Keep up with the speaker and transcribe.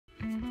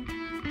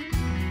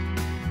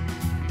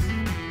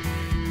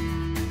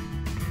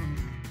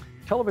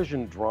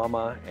Television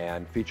drama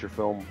and feature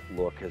film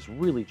look has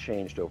really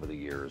changed over the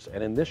years,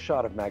 and in this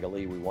shot of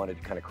Magalie, we wanted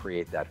to kind of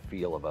create that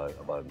feel of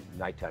a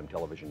nighttime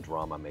television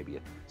drama, maybe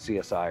a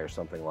CSI or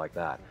something like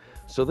that.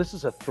 So this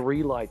is a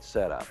 3-light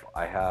setup.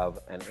 I have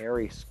an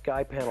ARRI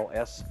SkyPanel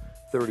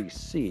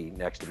S30-C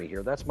next to me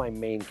here. That's my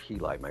main key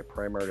light, my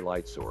primary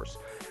light source.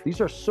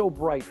 These are so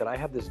bright that I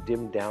have this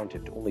dimmed down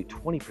to only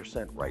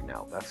 20% right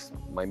now. That's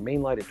my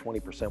main light at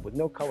 20% with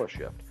no color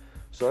shift.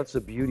 So that's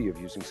the beauty of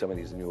using some of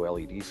these new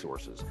LED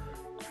sources.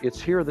 It's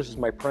here, this is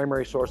my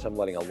primary source. I'm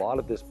letting a lot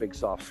of this big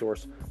soft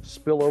source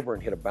spill over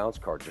and hit a bounce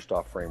card just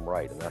off frame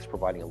right, and that's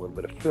providing a little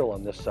bit of fill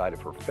on this side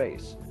of her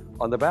face.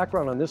 On the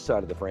background on this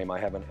side of the frame, I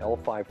have an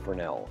L5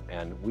 Fresnel,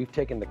 and we've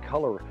taken the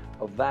color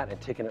of that and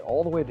taken it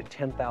all the way to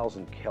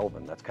 10,000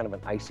 Kelvin. That's kind of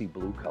an icy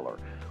blue color.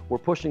 We're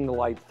pushing the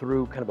light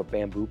through kind of a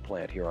bamboo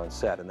plant here on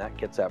set, and that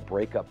gets that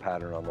breakup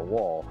pattern on the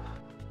wall.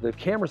 The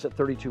camera's at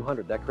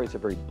 3200, that creates a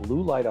very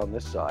blue light on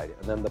this side,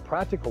 and then the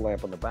practical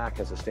lamp on the back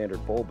has a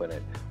standard bulb in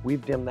it.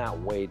 We've dimmed that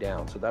way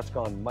down, so that's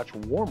gone much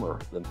warmer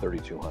than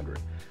 3200.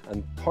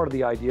 And part of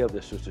the idea of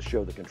this is to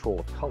show the control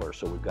of color,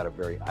 so we've got a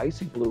very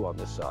icy blue on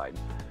this side.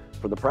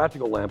 For the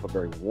practical lamp, a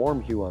very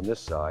warm hue on this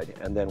side,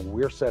 and then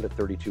we're set at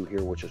 32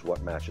 here, which is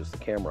what matches the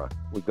camera.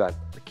 We've got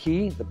the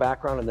key, the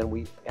background, and then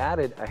we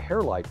added a hair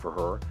light for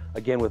her.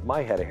 Again, with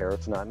my head of hair,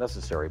 it's not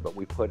necessary, but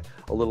we put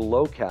a little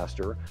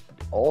LoCaster,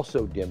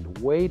 also dimmed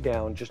way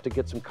down just to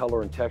get some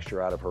color and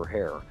texture out of her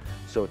hair.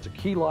 So it's a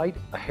key light,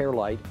 a hair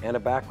light, and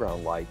a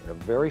background light, and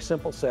a very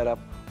simple setup,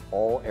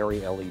 all ARRI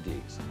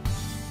LEDs.